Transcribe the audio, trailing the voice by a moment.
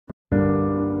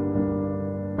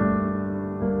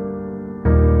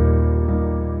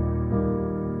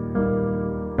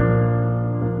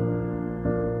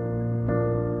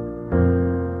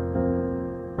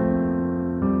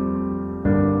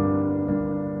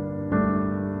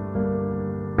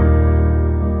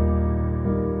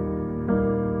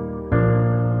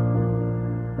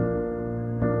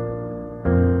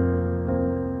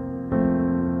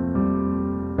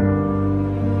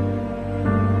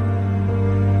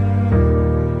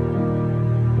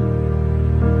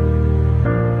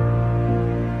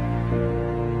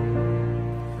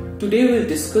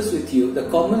discuss with you the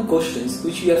common questions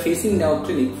which we are facing in our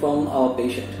clinic from our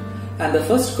patient. And the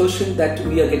first question that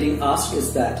we are getting asked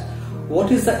is that,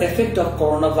 what is the effect of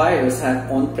coronavirus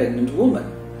have on pregnant women?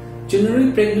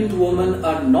 Generally, pregnant women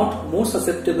are not more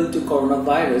susceptible to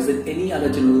coronavirus than any other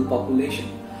general population.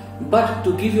 But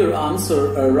to give your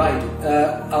answer right,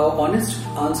 our honest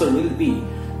answer will be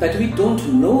that we don't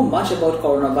know much about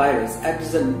coronavirus as it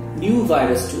is a new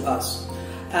virus to us.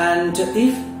 And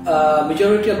if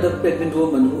majority of the pregnant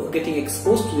women who are getting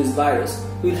exposed to this virus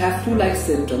will have flu-like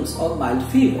symptoms or mild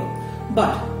fever.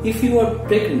 But if you are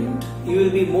pregnant, you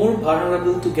will be more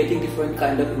vulnerable to getting different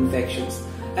kind of infections.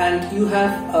 And you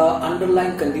have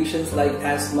underlying conditions like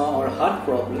asthma or heart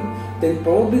problem, then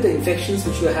probably the infections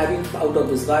which you are having out of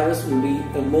this virus will be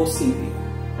more severe.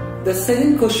 The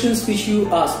second questions which you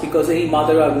ask, because any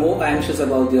mother are more anxious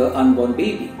about their unborn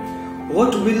baby,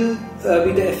 what will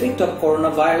be the effect of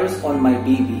coronavirus on my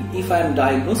baby if I am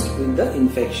diagnosed with the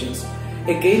infections?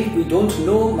 Again, we don't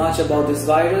know much about this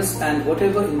virus, and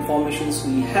whatever informations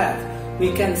we have,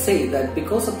 we can say that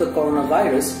because of the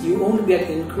coronavirus, you only get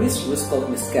increased risk of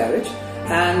miscarriage,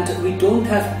 and we don't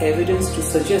have evidence to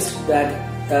suggest that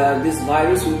this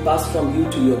virus will pass from you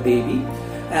to your baby.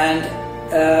 And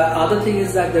other thing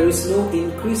is that there is no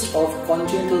increase of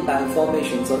congenital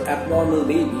malformations or abnormal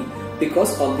baby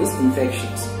because of these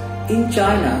infections. In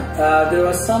China, there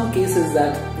are some cases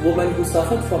that women who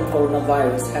suffered from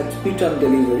coronavirus had preterm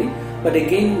delivery, but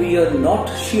again we are not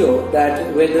sure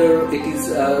that whether it is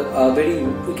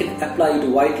we can apply it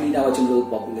widely in our general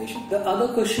population. The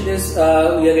other question is,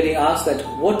 we are getting asked that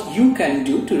what you can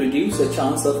do to reduce the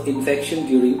chance of infection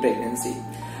during pregnancy.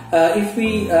 If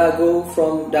we go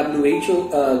from WHO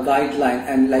guideline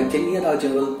and like any other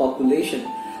general population,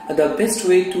 the best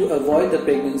way to avoid the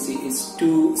pregnancy is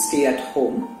to stay at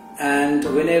home. And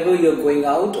whenever you're going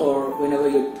out or whenever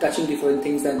you're touching different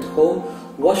things at home,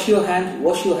 wash your hand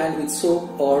with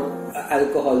soap or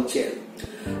alcohol gel.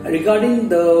 Regarding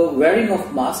the wearing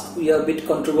of mask, we are a bit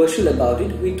controversial about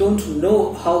it. We don't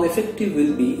know how effective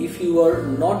will be if you are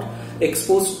not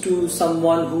exposed to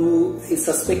someone who is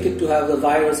suspected to have the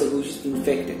virus or who is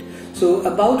infected. So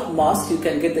about mask, you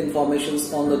can get the information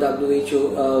on the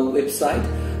WHO website.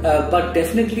 But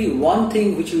definitely one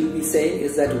thing which we will be saying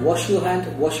is that wash your hand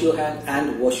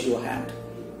and wash your hand.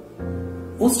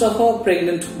 Most of our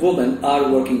pregnant women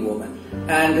are working women,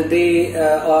 and they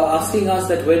are asking us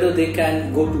that whether they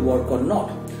can go to work or not.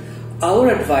 Our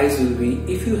advice will be,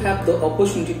 if you have the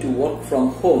opportunity to work from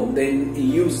home, then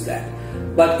use that.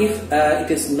 But if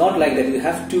it is not like that, you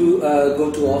have to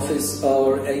go to office,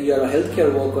 or you are a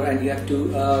healthcare worker and you have to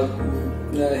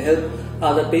help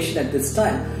other patient at this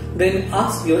time, then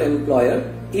ask your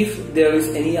employer if there is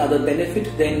any other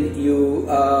benefit, then you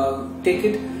take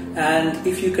it, and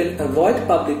if you can avoid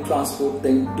public transport,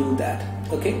 then do that.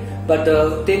 Okay, but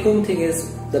the take home thing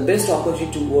is the best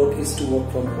opportunity to work is to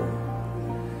work from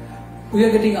home. We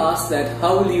are getting asked that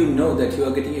how will you know that you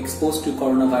are getting exposed to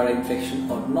coronavirus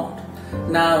infection or not?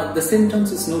 Now the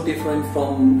symptoms is no different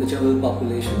from the general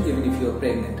population, even if you are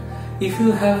pregnant. If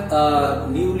you have a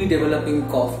newly developing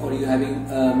cough or you are having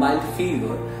a mild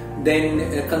fever,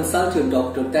 then consult your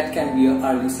doctor. That can be an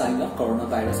early sign of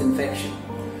coronavirus infection.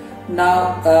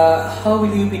 Now, how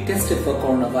will you be tested for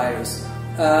coronavirus?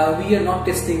 We are not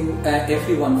testing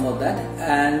everyone for that,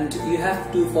 and you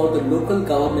have to follow the local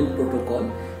government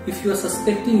protocol. If you are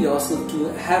suspecting yourself to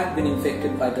have been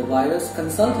infected by the virus,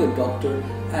 consult your doctor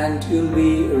and you will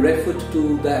be referred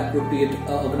to the appropriate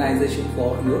organization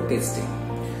for your testing.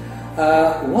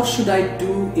 What should I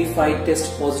do if I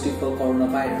test positive for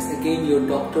coronavirus? Again, your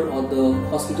doctor or the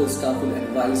hospital staff will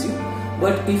advise you.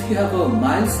 But if you have a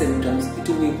mild symptoms, it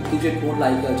will be treated more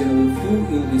like a general flu.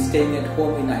 You will be staying at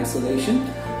home in isolation.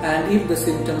 And if the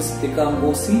symptoms become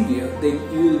more severe, then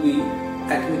you will be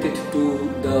admitted to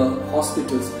the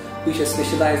hospitals which are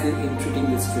specializing in treating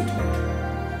this treatment.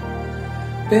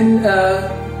 Then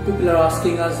people are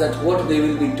asking us that what they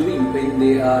will be doing when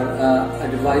they are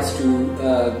advised to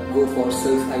go for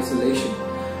self-isolation.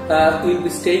 You'll be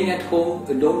staying at home,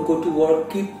 don't go to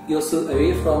work, keep yourself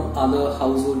away from other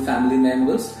household family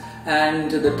members, and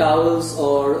the towels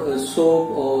or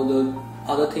soap or the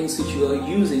other things which you are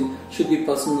using should be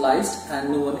personalized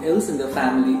and no one else in the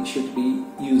family should be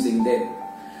using them.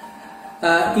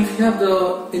 If you have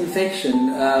the infection,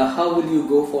 how will you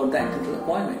go for the dental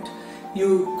appointment?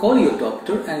 You call your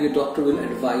doctor and your doctor will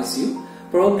advise you.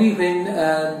 Probably when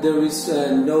there is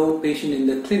no patient in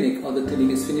the clinic or the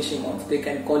clinic is finishing off, they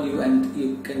can call you and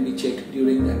you can be checked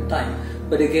during that time.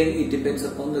 But again, it depends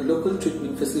upon the local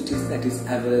treatment facilities that is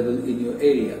available in your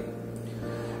area.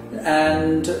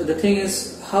 And the thing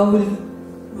is, how will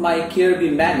my care be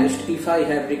managed if I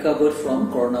have recovered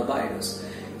from coronavirus?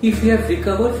 If you have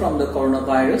recovered from the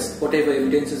coronavirus, whatever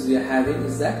evidences we are having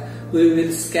is that we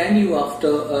will scan you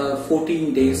after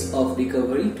 14 days of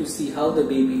recovery to see how the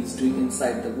baby is doing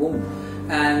inside the womb,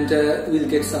 and we'll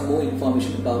get some more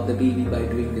information about the baby by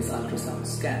doing this ultrasound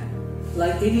scan.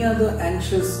 Like any other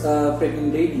anxious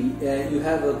pregnant lady, you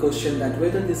have a question that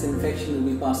whether this infection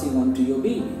will be passing on to your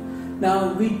baby.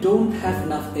 Now, we don't have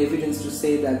enough evidence to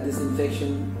say that this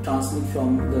infection transmits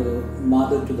from the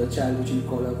mother to the child, which we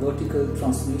call a vertical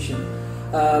transmission.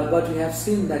 But we have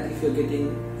seen that if you're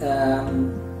getting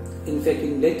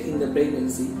infected late in the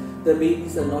pregnancy, the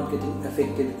babies are not getting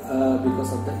affected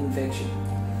because of the infection.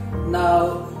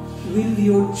 Now, will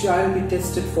your child be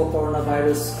tested for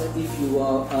coronavirus if you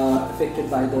are affected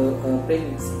by the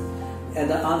pregnancy? And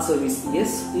the answer is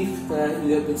yes. If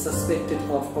you have been suspected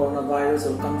of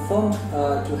coronavirus or confirmed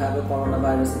to have a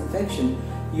coronavirus infection,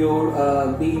 your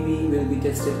baby will be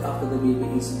tested after the baby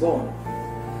is born.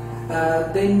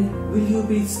 Then will you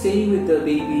be staying with the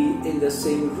baby in the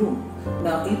same room?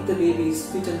 Now, if the baby is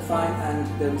fit and fine and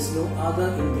there is no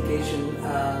other indication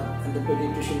and the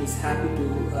pediatrician is happy to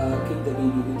keep the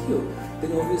baby with you,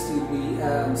 then obviously you'll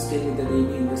be staying with the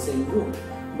baby in the same room.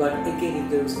 But again,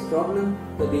 if there is a problem,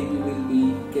 the baby will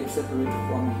be kept separate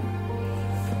from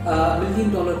you. $1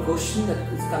 million question that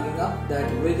is coming up, that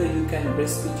whether you can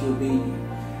breastfeed your baby.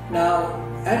 Now,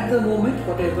 at the moment,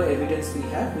 whatever evidence we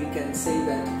have, we can say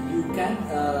that you can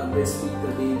breastfeed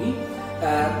the baby.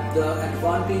 The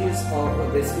advantages of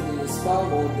breastfeeding is far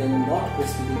more than not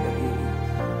breastfeeding the baby.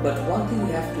 But one thing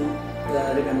you have to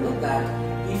remember that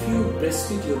if you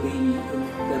breastfeed your baby,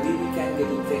 the baby can get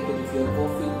infected if you are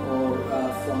coughing or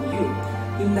from you.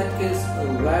 In that case,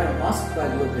 wear a mask while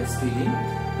you are breastfeeding.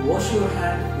 Wash your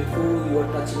hand before you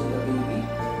are touching the baby.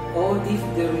 Or if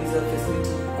there is a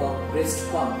facility of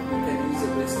breast pump, you can use a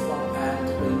breast pump and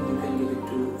then you can give it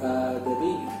to the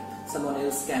baby. Someone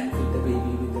else can feed the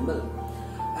baby with the milk.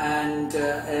 And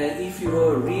if you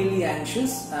are really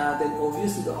anxious, then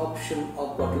obviously the option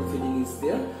of bottle feeding is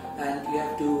there, and you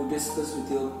have to discuss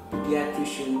with your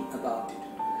pediatrician about it.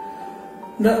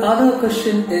 The other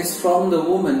question is from the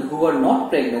women who are not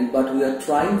pregnant but who are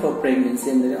trying for pregnancy,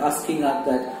 and they're asking us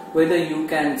that whether you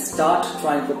can start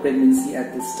trying for pregnancy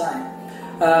at this time.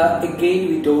 Again,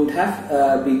 we don't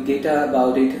have big data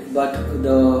about it, but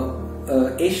the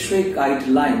ESHRE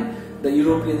guideline, the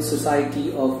European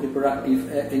Society of Reproductive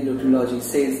Endocrinology,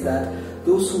 says that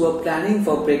those who are planning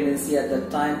for pregnancy at that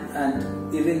time,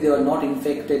 and even they are not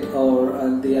infected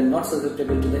or they are not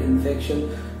susceptible to the infection,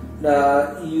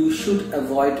 you should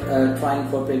avoid trying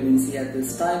for pregnancy at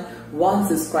this time. Once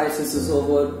this crisis is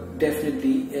over,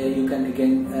 definitely you can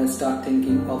again start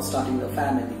thinking of starting a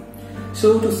family.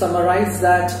 So to summarize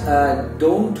that,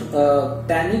 don't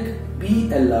panic,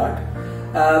 be alert.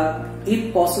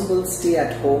 If possible, stay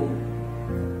at home.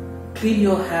 Clean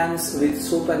your hands with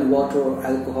soap and water or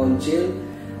alcohol gel.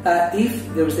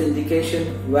 If there is an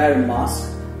indication, wear a mask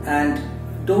and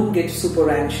don't get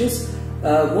super anxious.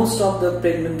 Most of the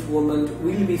pregnant women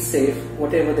will be safe.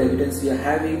 Whatever the evidence we are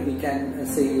having, we can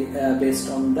say based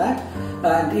on that.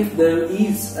 And if there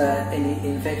is any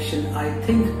infection, I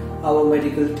think our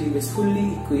medical team is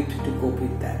fully equipped to cope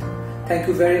with that. Thank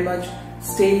you very much.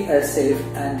 Stay safe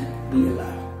and be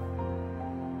alert.